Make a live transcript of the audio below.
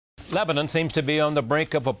Lebanon seems to be on the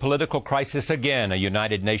brink of a political crisis again. A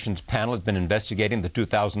United Nations panel has been investigating the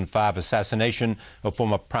 2005 assassination of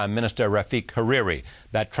former Prime Minister Rafik Hariri.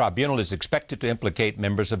 That tribunal is expected to implicate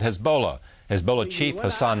members of Hezbollah. Hezbollah chief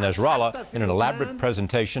Hassan Nasrallah, in an elaborate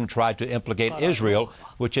presentation, tried to implicate Israel,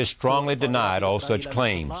 which has strongly denied all such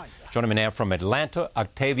claims. Joining me now from Atlanta,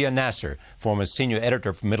 Octavia Nasr, former senior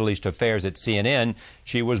editor for Middle East Affairs at CNN.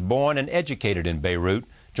 She was born and educated in Beirut.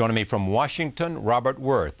 Joining me from Washington, Robert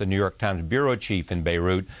Worth, the New York Times bureau chief in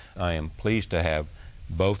Beirut. I am pleased to have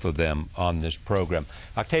both of them on this program.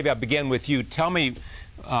 Octavia, I'll begin with you. Tell me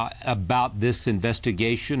about this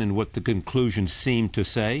investigation and what the conclusions seem to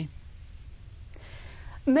say.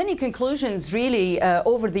 Many conclusions, really,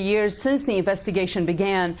 over the years since the investigation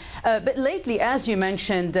began. But lately, as you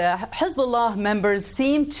mentioned, Hezbollah members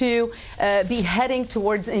seem to be heading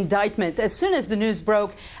towards indictment. As soon as the news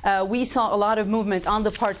broke, we saw a lot of movement on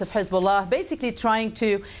the part of Hezbollah, basically trying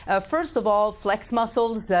to, first of all, flex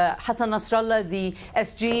muscles. Hassan Nasrallah, the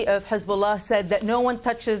SG of Hezbollah, said that no one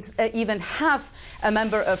touches even half a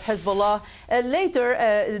member of Hezbollah.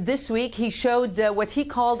 Later this week, he showed what he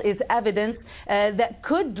called is evidence that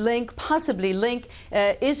could possibly link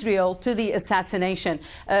Israel to the assassination.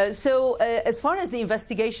 So as far as the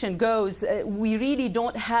investigation goes, we really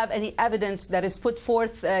don't have any evidence that is put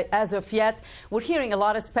forth as of yet. We're hearing a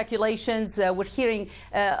lot of speculations, we're hearing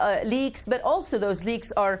leaks, but also those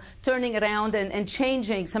leaks are turning around and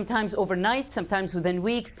changing, sometimes overnight, sometimes within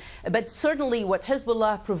weeks. But certainly what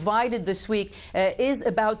Hezbollah provided this week is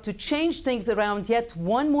about to change things around yet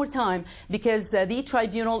one more time, because the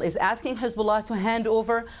tribunal is asking Hezbollah to hand over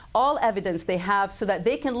all evidence they have so that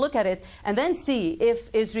they can look at it and then see if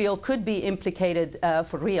Israel could be implicated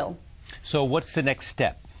for real. So what's the next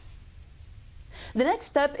step? The next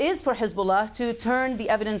step is for Hezbollah to turn the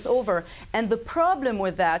evidence over. And the problem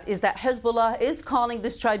with that is that Hezbollah is calling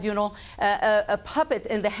this tribunal a puppet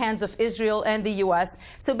in the hands of Israel and the U.S.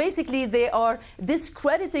 So basically, they are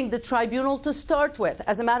discrediting the tribunal to start with.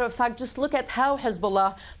 As a matter of fact, just look at how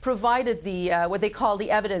Hezbollah provided the what they call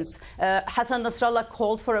the evidence. Hassan Nasrallah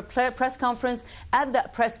called for a press conference. At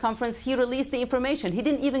that press conference, he released the information. He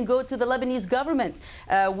didn't even go to the Lebanese government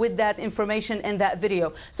with that information in that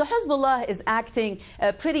video. So Hezbollah is acting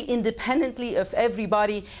pretty independently of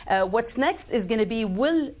everybody. What's next is going to be,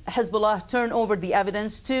 will Hezbollah turn over the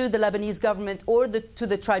evidence to the Lebanese government or to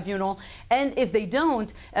the tribunal? And if they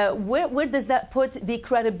don't, where does that put the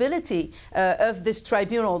credibility of this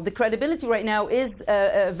tribunal? The credibility right now is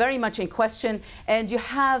very much in question. And you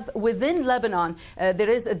have within Lebanon, there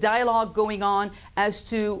is a dialogue going on as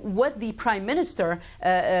to what the prime minister,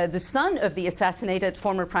 the son of the assassinated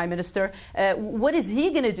former prime minister, what is he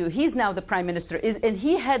going to do? He's now the prime minister. And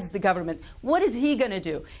he heads the government. What is he going to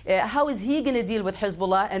do? How is he going to deal with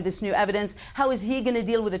Hezbollah and this new evidence? How is he going to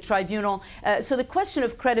deal with the tribunal? So the question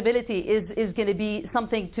of credibility is going to be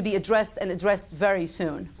something to be addressed, and addressed very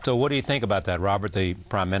soon. So what do you think about that, Robert, the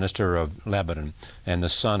Prime Minister of Lebanon and the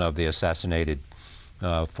son of the assassinated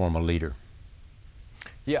former leader?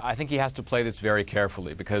 Yeah, I think he has to play this very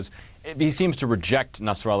carefully, because he seems to reject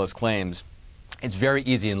Nasrallah's claims. It's very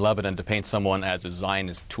easy in Lebanon to paint someone as a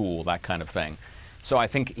Zionist tool, that kind of thing. So I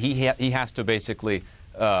think he has to basically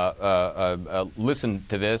listen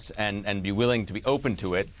to this and be willing to be open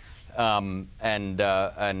to it, you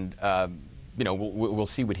know, we'll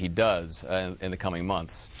see what he does in the coming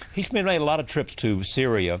months. He's made a lot of trips to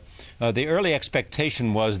Syria. The early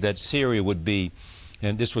expectation was that Syria would be,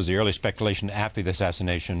 and this was the early speculation after the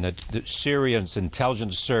assassination, that the Syrians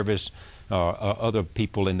intelligence service or other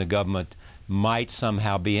people in the government might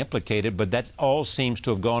somehow be implicated, but that all seems to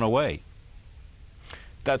have gone away.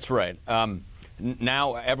 That's right.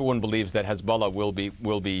 Now everyone believes that Hezbollah will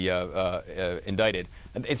be indicted.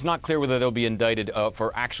 It's not clear whether they'll be indicted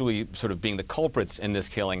for actually sort of being the culprits in this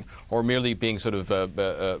killing, or merely being sort of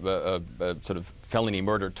felony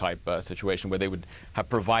murder type situation where they would have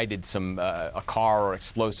provided some a car or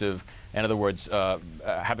explosive. In other words,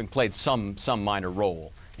 having played some minor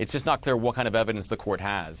role. It's just not clear what kind of evidence the court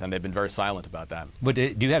has, and they've been very silent about that. But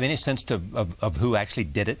do you have any sense of who actually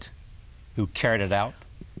did it, who carried it out?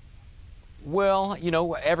 Well, you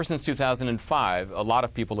know, ever since 2005, a lot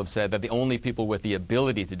of people have said that the only people with the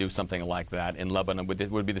ability to do something like that in Lebanon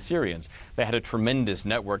would be the Syrians. They had a tremendous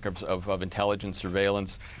network of intelligence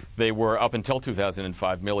surveillance. They were, up until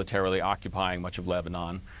 2005, militarily occupying much of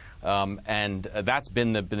Lebanon. And that's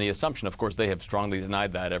been the assumption. Of course, they have strongly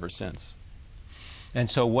denied that ever since. And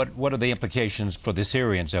so what are the implications for the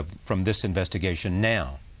Syrians from this investigation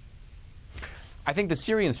now? I think the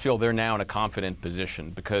Syrians feel they're now in a confident position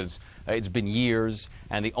because it's been years,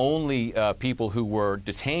 and the only people who were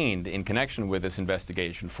detained in connection with this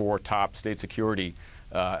investigation, 4 top state security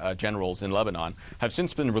generals in Lebanon, have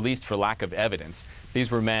since been released for lack of evidence. These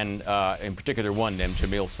were men, in particular one named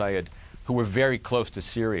Jamil Sayed, who were very close to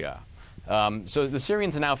Syria. So the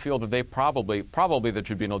Syrians now feel that they probably the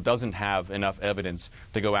tribunal doesn't have enough evidence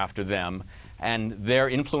to go after them. And their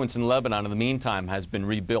influence in Lebanon in the meantime has been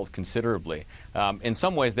rebuilt considerably. In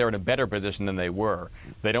some ways, they're in a better position than they were.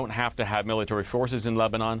 They don't have to have military forces in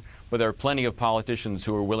Lebanon, but there are plenty of politicians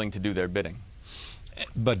who are willing to do their bidding.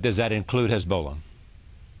 But does that include Hezbollah?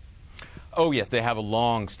 Oh, yes, they have a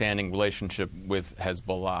long-standing relationship with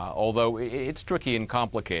Hezbollah, although it's tricky and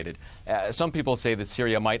complicated. Some people say that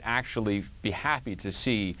Syria might actually be happy to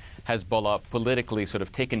see Hezbollah politically sort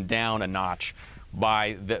of taken down a notch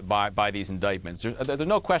by these indictments. There's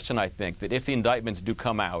no question, I think, that if the indictments do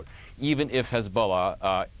come out, even if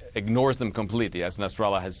Hezbollah ignores them completely, as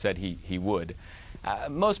Nasrallah has said he would,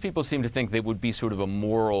 most people seem to think they would be sort of a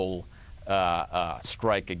moral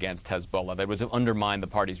strike against Hezbollah that would undermine the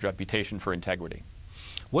party's reputation for integrity.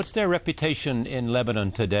 What's their reputation in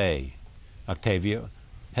Lebanon today, Octavia?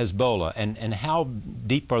 Hezbollah, and how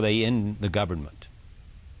deep are they in the government?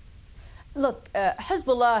 Look,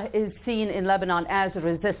 Hezbollah is seen in Lebanon as a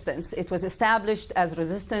resistance. It was established as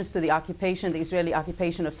resistance to the occupation, the Israeli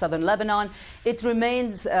occupation of southern Lebanon. It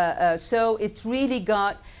remains so. It really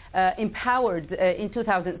got empowered in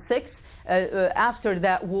 2006 after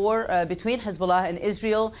that war between Hezbollah and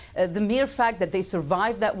Israel. The mere fact that they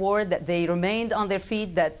survived that war, that they remained on their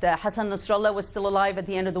feet, that Hassan Nasrallah was still alive at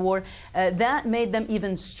the end of the war, that made them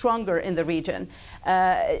even stronger in the region.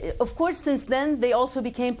 Of course, since then, they also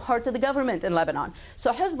became part of the government in Lebanon.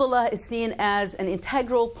 So Hezbollah is seen as an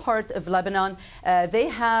integral part of Lebanon. They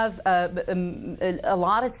have a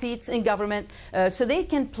lot of seats in government, so they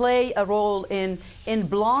can play a role in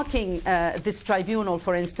blocking this tribunal,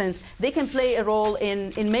 for instance. They can play a role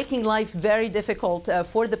in making life very difficult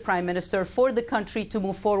for the Prime Minister, for the country to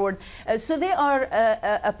move forward. So they are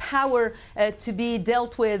a power to be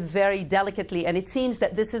dealt with very delicately, and it seems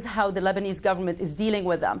that this is how the Lebanese government is dealing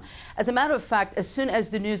with them. As a matter of fact, as soon as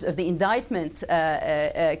the news of the indictment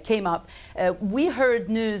came up, we heard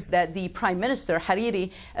news that the Prime Minister,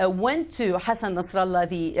 Hariri, went to Hassan Nasrallah,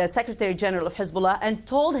 the Secretary General of Hezbollah, and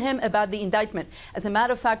told him about the indictment. As a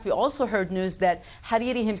matter of fact, we also heard news that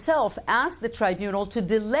Hariri himself asked the tribunal to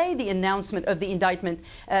delay the announcement of the indictment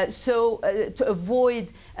to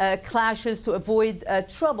avoid clashes, to avoid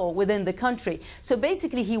trouble within the country. So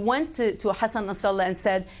basically, he went to Hassan Nasrallah and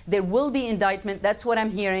said, there will be indictment, that's what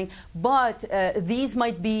I'm hearing, but these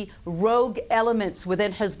might be rogue elements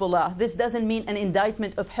within Hezbollah. This doesn't mean an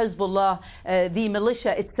indictment of Hezbollah, the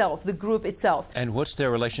militia itself, the group itself. And what's their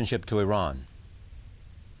relationship to Iran?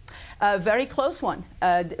 Very close one.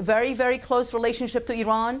 Very, very close relationship to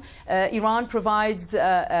Iran. Iran provides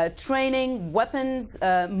training, weapons,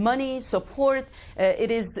 money, support. It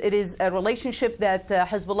is a relationship that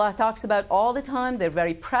Hezbollah talks about all the time. They're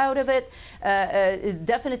very proud of it.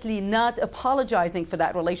 Definitely not apologizing for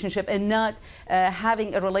that relationship and not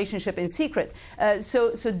having a relationship in secret.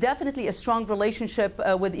 So definitely a strong relationship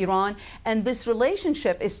with Iran. And this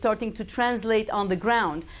relationship is starting to translate on the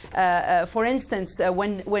ground. For instance,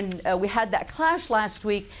 when we had that clash last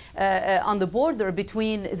week on the border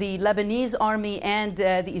between the Lebanese army and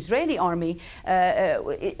the Israeli army.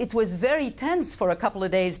 It was very tense for a couple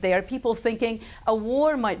of days there, people thinking a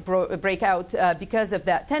war might break out because of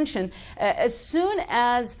that tension. As soon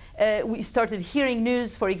as we started hearing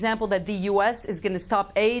news, for example, that the U.S. is going to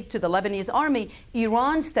stop aid to the Lebanese army,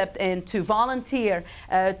 Iran stepped in to volunteer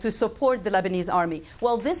to support the Lebanese army.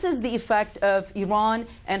 Well, this is the effect of Iran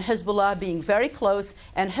and Hezbollah being very close,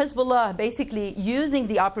 and Hezbollah basically using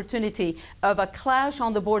the opportunity of a clash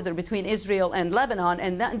on the border between Israel and Lebanon,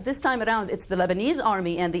 and this time around it's the Lebanese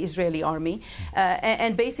army and the Israeli army,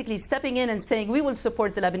 and basically stepping in and saying we will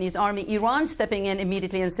support the Lebanese army, Iran stepping in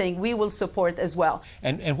immediately and saying we will support as well.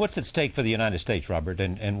 And what's at stake for the United States, Robert,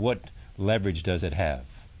 and what leverage does it have?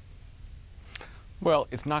 Well,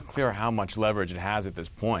 it's not clear how much leverage it has at this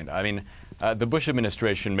point. I mean, the Bush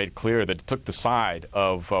administration made clear that it took the side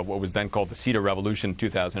of what was then called the Cedar Revolution in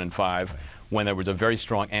 2005, when there was a very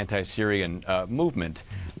strong anti-Syrian movement.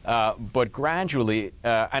 But gradually,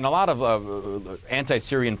 and a lot of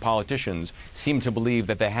anti-Syrian politicians seemed to believe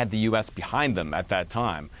that they had the U.S. behind them at that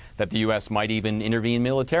time, that the U.S. might even intervene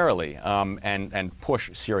militarily and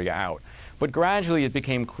push Syria out. But gradually it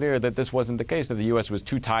became clear that this wasn't the case, that the U.S. was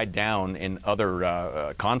too tied down in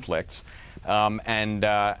other conflicts,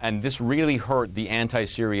 And this really hurt the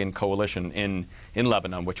anti-Syrian coalition in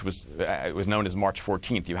Lebanon, which was known as March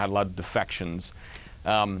 14th. You had a lot of defections.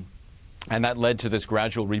 And that led to this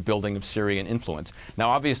gradual rebuilding of Syrian influence. Now,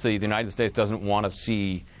 obviously, the United States doesn't want to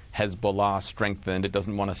see Hezbollah strengthened. It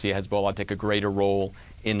doesn't want to see Hezbollah take a greater role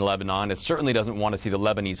in Lebanon. It certainly doesn't want to see the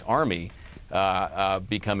Lebanese army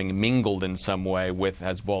becoming mingled in some way with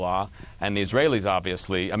Hezbollah. And the Israelis,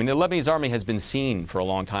 obviously, I mean, the Lebanese army has been seen for a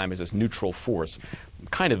long time as this neutral force,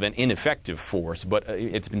 kind of an ineffective force, but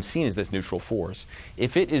it's been seen as this neutral force.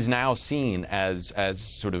 If it is now seen as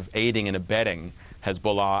sort of aiding and abetting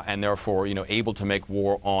Hezbollah and therefore, able to make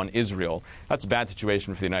war on Israel, that's a bad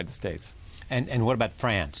situation for the United States. And what about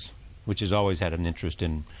France, which has always had an interest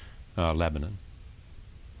in Lebanon?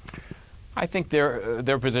 I think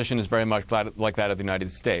their position is very much like that of the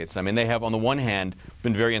United States. I mean, they have, on the one hand,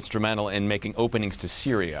 been very instrumental in making openings to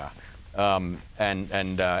Syria, and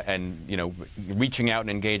reaching out and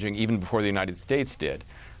engaging even before the United States did.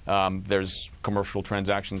 There's commercial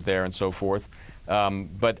transactions there and so forth.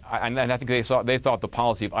 But I think they thought the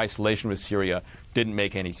policy of isolation with Syria didn't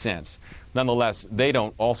make any sense. Nonetheless, they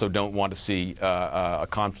also don't want to see a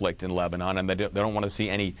conflict in Lebanon, and they don't want to see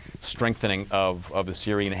any strengthening of the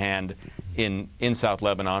Syrian hand in South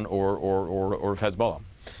Lebanon or Hezbollah.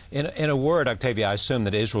 In a word, Octavia, I assume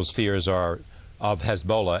that Israel's fears are of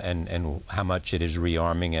Hezbollah and how much it is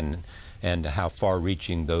rearming and how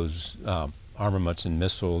far-reaching those armaments and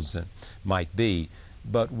missiles might be.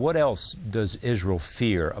 But what else does Israel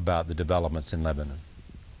fear about the developments in Lebanon?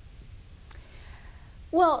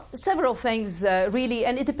 Well, several things, really,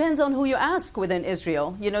 and it depends on who you ask within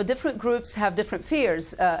Israel. Different groups have different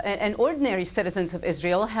fears, and ordinary citizens of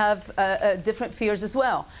Israel have different fears as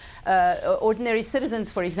well. Ordinary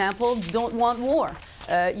citizens, for example, don't want war.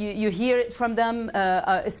 You hear it from them,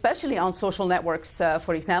 especially on social networks,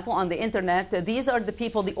 for example, on the internet. These are the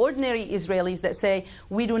people, the ordinary Israelis, that say,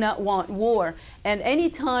 we do not want war. And any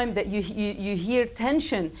time that you hear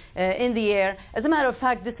tension in the air, as a matter of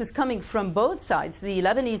fact, this is coming from both sides, the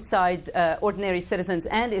Lebanese side, ordinary citizens,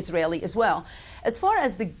 and Israeli as well. As far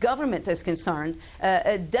as the government is concerned,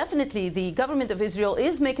 definitely the government of Israel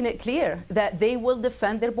is making it clear that they will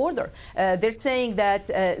defend their border. They're saying that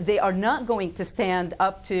they are not going to stand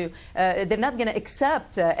up to, they're not going to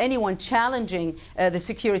accept anyone challenging the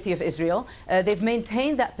security of Israel. They've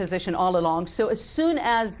maintained that position all along. So as soon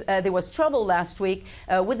as there was trouble last week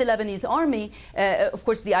with the Lebanese army, of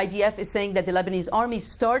course the IDF is saying that the Lebanese army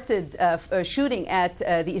started shooting at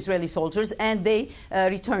the Israeli soldiers and they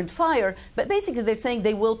returned fire. But basically they're saying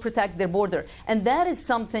they will protect their border. And that is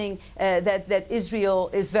something that Israel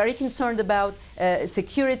is very concerned about,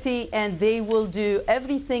 security, and they will do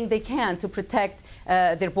everything they can to protect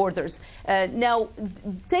their borders. Now,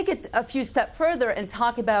 take it a few steps further and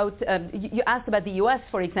talk about, you asked about the U.S.,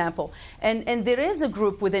 for example, and there is a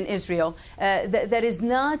group within Israel that is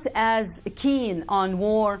not as keen on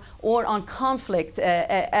war or on conflict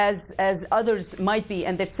as others might be,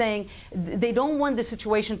 and they're saying they don't want the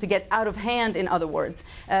situation to get out of hand, in other words.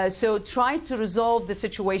 So try to resolve the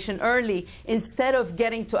situation early instead of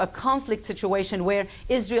getting to a conflict situation where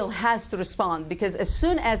Israel has to respond, because as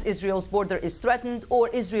soon as Israel's border is threatened or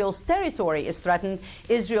Israel's territory is threatened,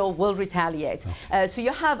 Israel will retaliate. So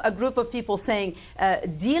you have a group of people saying,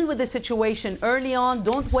 deal with the situation early on,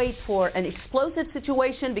 don't wait for an explosive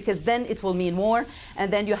situation because then it will mean war.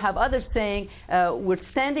 And then you have others saying, we're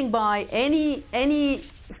standing by any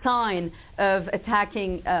sign of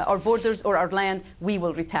attacking our borders or our land, we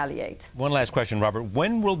will retaliate. One last question, Robert.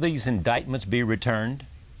 When will these indictments be returned?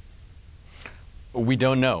 We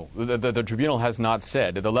don't know. The tribunal has not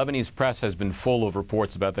said. The Lebanese press has been full of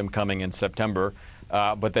reports about them coming in September,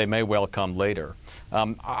 but they may well come later.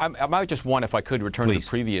 I might just want, if I could, return to the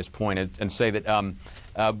previous point and say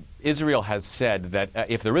that Israel has said that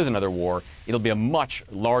if there is another war, it'll be a much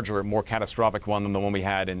larger, more catastrophic one than the one we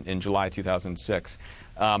had in July 2006.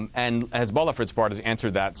 And Hezbollah, for its part, has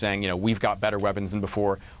answered that, saying, we've got better weapons than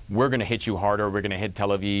before. We're going to hit you harder. We're going to hit Tel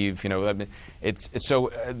Aviv.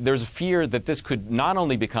 There's a fear that this could not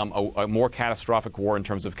only become a more catastrophic war in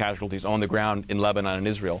terms of casualties on the ground in Lebanon and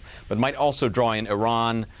Israel, but might also draw in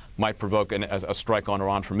Iran, might provoke a strike on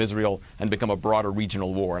Iran from Israel, and become a broader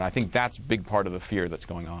regional war. And I think that's a big part of the fear that's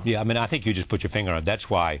going on. Yeah, I mean, I think you just put your finger on it. That's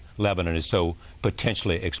why Lebanon is so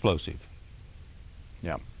potentially explosive.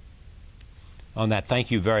 Yeah. On that,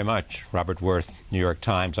 thank you very much, Robert Worth, New York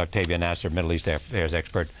Times, Octavia Nasr, Middle East affairs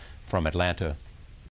expert from Atlanta,